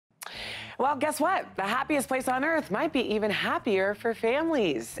Well, guess what? The happiest place on earth might be even happier for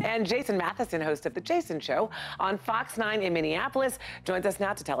families. And Jason Matheson, host of The Jason Show on Fox 9 in Minneapolis, joins us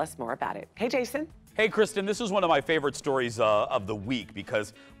now to tell us more about it. Hey, Jason. Hey, Kristen, this is one of my favorite stories of the week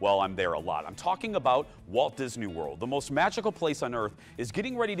because, well, I'm there a lot. I'm talking about Walt Disney World. The most magical place on earth is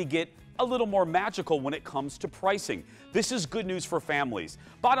getting ready to get a little more magical when it comes to pricing. This is good news for families.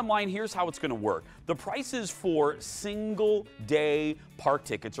 Bottom line, here's how it's going to work. The prices for single-day park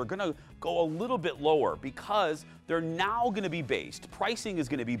tickets are going to go a little bit lower because they're now going to be pricing is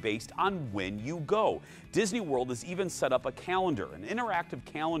going to be based on when you go. Disney World has even set up a calendar, an interactive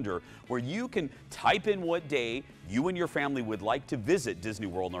calendar where you can type in what day you and your family would like to visit Disney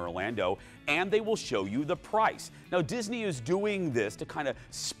World in Orlando, and they will show you the price. Now, Disney is doing this to kind of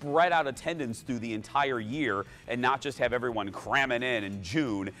spread out attendance through the entire year and not just have everyone cramming in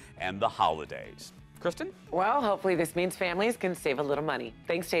June and the holidays. Kristen? Well, hopefully this means families can save a little money.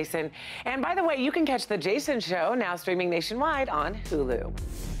 Thanks, Jason. And by the way, you can catch The Jason Show now streaming nationwide on Hulu.